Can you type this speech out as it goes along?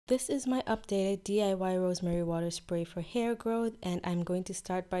This is my updated DIY rosemary water spray for hair growth, and I'm going to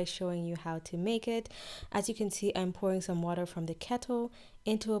start by showing you how to make it. As you can see, I'm pouring some water from the kettle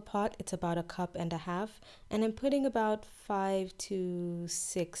into a pot. It's about 1.5 cups, and I'm putting about 5 to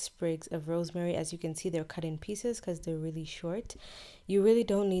 6 sprigs of rosemary. As you can see, they're cut in pieces because they're really short. You really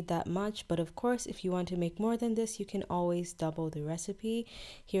don't need that much, but of course, if you want to make more than this, you can always double the recipe.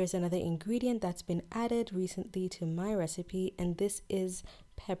 Here's another ingredient that's been added recently to my recipe, and this is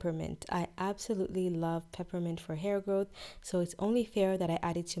peppermint. I absolutely love peppermint for hair growth, so it's only fair that I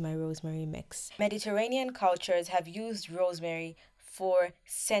add it to my rosemary mix. Mediterranean cultures have used rosemary for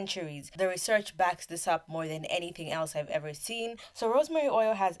centuries. The research backs this up more than anything else I've ever seen. So rosemary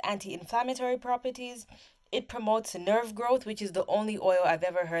oil has anti-inflammatory properties. It promotes nerve growth, which is the only oil I've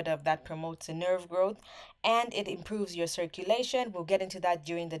ever heard of that promotes nerve growth, and it improves your circulation. We'll get into that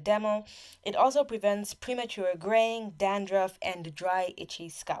during the demo. It also prevents premature graying, dandruff, and dry, itchy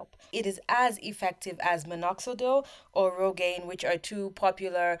scalp. It is as effective as minoxidil or Rogaine, which are two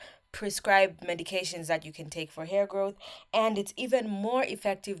popular prescribed medications that you can take for hair growth, and it's even more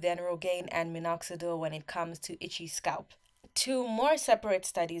effective than Rogaine and minoxidil when it comes to itchy scalp. Two more separate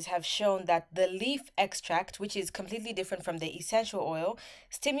studies have shown that the leaf extract, which is completely different from the essential oil,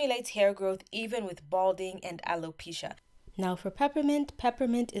 stimulates hair growth even with balding and alopecia. Now for peppermint,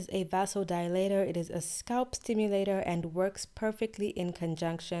 peppermint is a vasodilator. It is a scalp stimulator and works perfectly in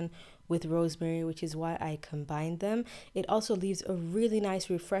conjunction with rosemary, which is why I combined them. It also leaves a really nice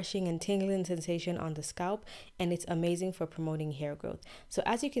refreshing and tingling sensation on the scalp, and it's amazing for promoting hair growth. So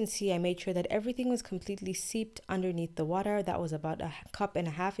as you can see, I made sure that everything was completely seeped underneath the water. That was about 1.5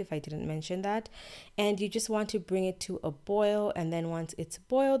 cups if I didn't mention that. And you just want to bring it to a boil, and then once it's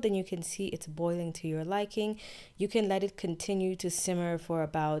boiled, then you can see it's boiling to your liking. You can let it continue to simmer for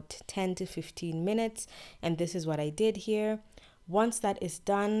about 10 to 15 minutes, and this is what I did here. Once that is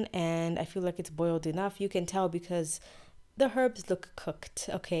done and I feel like it's boiled enough, you can tell because the herbs look cooked,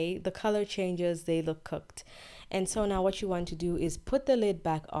 okay? The color changes, they look cooked. And so now what you want to do is put the lid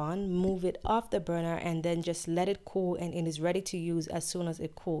back on, move it off the burner, and then just let it cool, and it is ready to use as soon as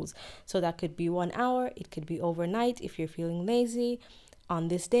it cools. So that could be 1 hour, it could be overnight if you're feeling lazy. On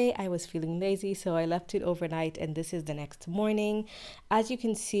this day, I was feeling lazy, so I left it overnight, and this is the next morning. As you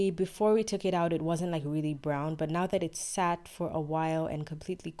can see, before we took it out, it wasn't like really brown, but now that it's sat for a while and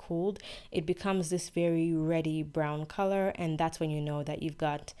completely cooled, it becomes this very reddy brown color, and that's when you know that you've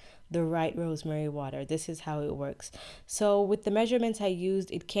got the right rosemary water. This is how it works. So with the measurements I used,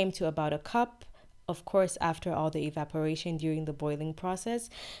 it came to about 1 cup. Of course, after all the evaporation during the boiling process,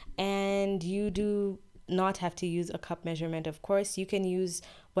 and you do not have to use a cup measurement. Of course, you can use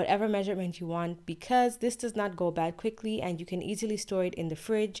whatever measurement you want because this does not go bad quickly, and you can easily store it in the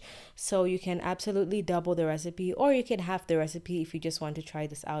fridge, so you can absolutely double the recipe, or you can half the recipe if you just want to try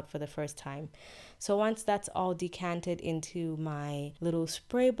this out for the first time. So once that's all decanted into my little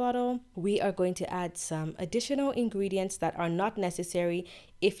spray bottle, we are going to add some additional ingredients that are not necessary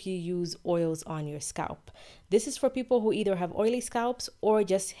if you use oils on your scalp. This is for people who either have oily scalps or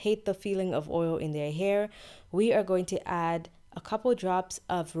just hate the feeling of oil in their hair. We are going to add a couple drops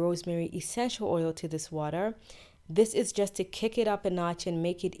of rosemary essential oil to this water. This is just to kick it up a notch and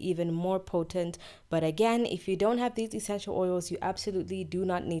make it even more potent. But again, if you don't have these essential oils, you absolutely do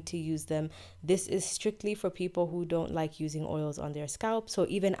not need to use them. This is strictly for people who don't like using oils on their scalp. So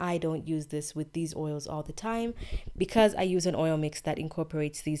even I don't use this with these oils all the time because I use an oil mix that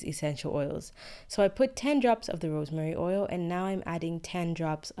incorporates these essential oils. So I put 10 drops of the rosemary oil, and now I'm adding 10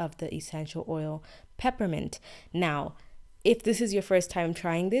 drops of the essential oil peppermint. Now, if this is your first time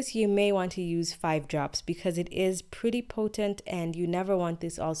trying this, you may want to use 5 drops because it is pretty potent, and you never want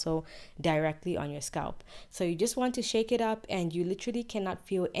this also directly on your scalp. So you just want to shake it up, and you literally cannot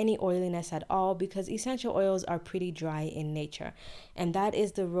feel any oiliness at all because essential oils are pretty dry in nature. And that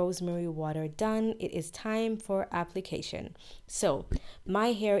is the rosemary water done. It is time for application. So my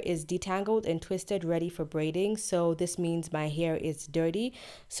hair is detangled and twisted, ready for braiding. So this means my hair is dirty.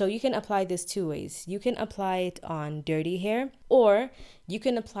 So you can apply this 2 ways. You can apply it on dirty hair, or you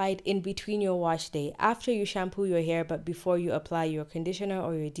can apply it in between your wash day after you shampoo your hair but before you apply your conditioner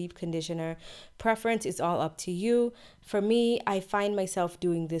or your deep conditioner. Preference is all up to you. For me, I find myself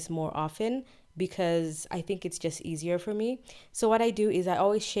doing this more often, because I think it's just easier for me. So what I do is I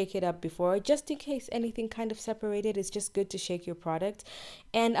always shake it up before, just in case anything kind of separated. It's just good to shake your product.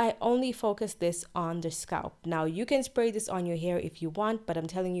 And I only focus this on the scalp. Now you can spray this on your hair if you want, but I'm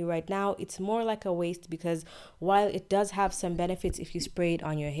telling you right now, it's more like a waste, because while it does have some benefits if you spray it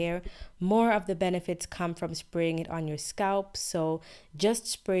on your hair, more of the benefits come from spraying it on your scalp. So just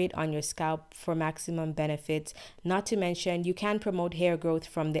spray it on your scalp for maximum benefits. Not to mention, you can promote hair growth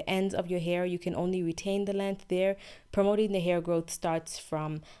from the ends of your hair. You can only retain the length there. Promoting the hair growth starts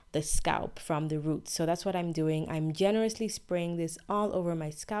from the scalp, from the roots. So that's what I'm doing. I'm generously spraying this all over my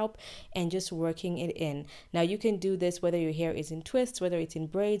scalp and just working it in. Now you can do this whether your hair is in twists, whether it's in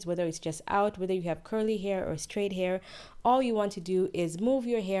braids, whether it's just out, whether you have curly hair or straight hair. All you want to do is move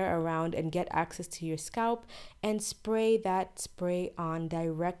your hair around and get access to your scalp and spray that spray on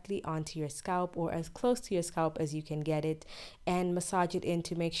directly onto your scalp, or as close to your scalp as you can get it, and massage it in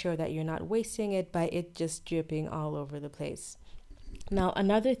to make sure that you're not wasting it by it just dripping all over the place. Now,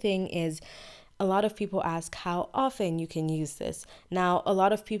 another thing is, a lot of people ask how often you can use this. Now, a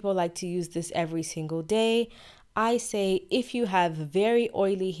lot of people like to use this every single day. I say if you have very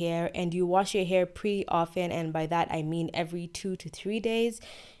oily hair and you wash your hair pretty often, and by that I mean every 2 to 3 days,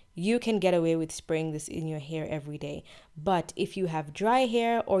 you can get away with spraying this in your hair every day. But if you have dry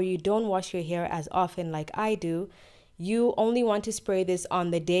hair or you don't wash your hair as often like I do, you only want to spray this on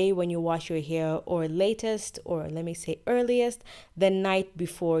the day when you wash your hair, or latest, or let me say earliest, the night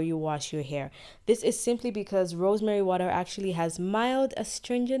before you wash your hair. This is simply because rosemary water actually has mild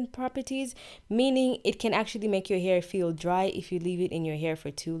astringent properties, meaning it can actually make your hair feel dry if you leave it in your hair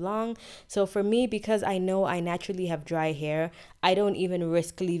for too long. So for me, because I know I naturally have dry hair, I don't even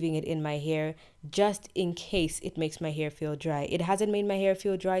risk leaving it in my hair just in case it makes my hair feel dry. It hasn't made my hair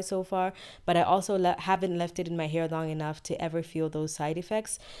feel dry so far, but I also haven't left it in my hair long enough to ever feel those side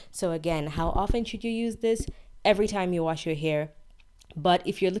effects. So again, how often should you use this? Every time you wash your hair. But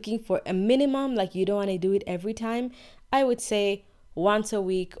if you're looking for a minimum, like you don't want to do it every time, I would say once a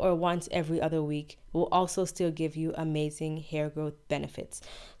week or once every other week will also still give you amazing hair growth benefits.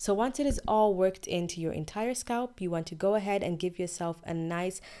 So once it is all worked into your entire scalp, you want to go ahead and give yourself a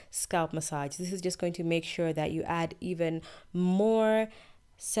nice scalp massage. This is just going to make sure that you add even more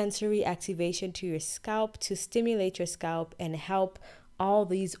sensory activation to your scalp to stimulate your scalp and help all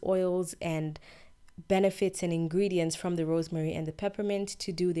these oils and benefits and ingredients from the rosemary and the peppermint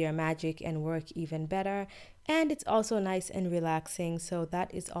to do their magic and work even better. And it's also nice and relaxing, so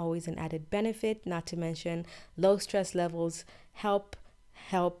that is always an added benefit. Not to mention, low stress levels help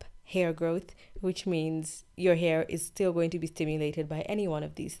hair growth, which means your hair is still going to be stimulated by any one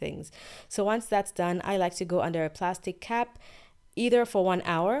of these things. So once that's done, I like to go under a plastic cap either for 1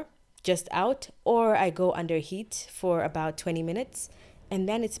 hour just out, or I go under heat for about 20 minutes. And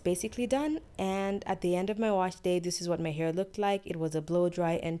then it's basically done. And at the end of my wash day, this is what my hair looked like. It was a blow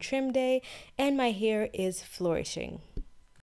dry and trim day, and my hair is flourishing.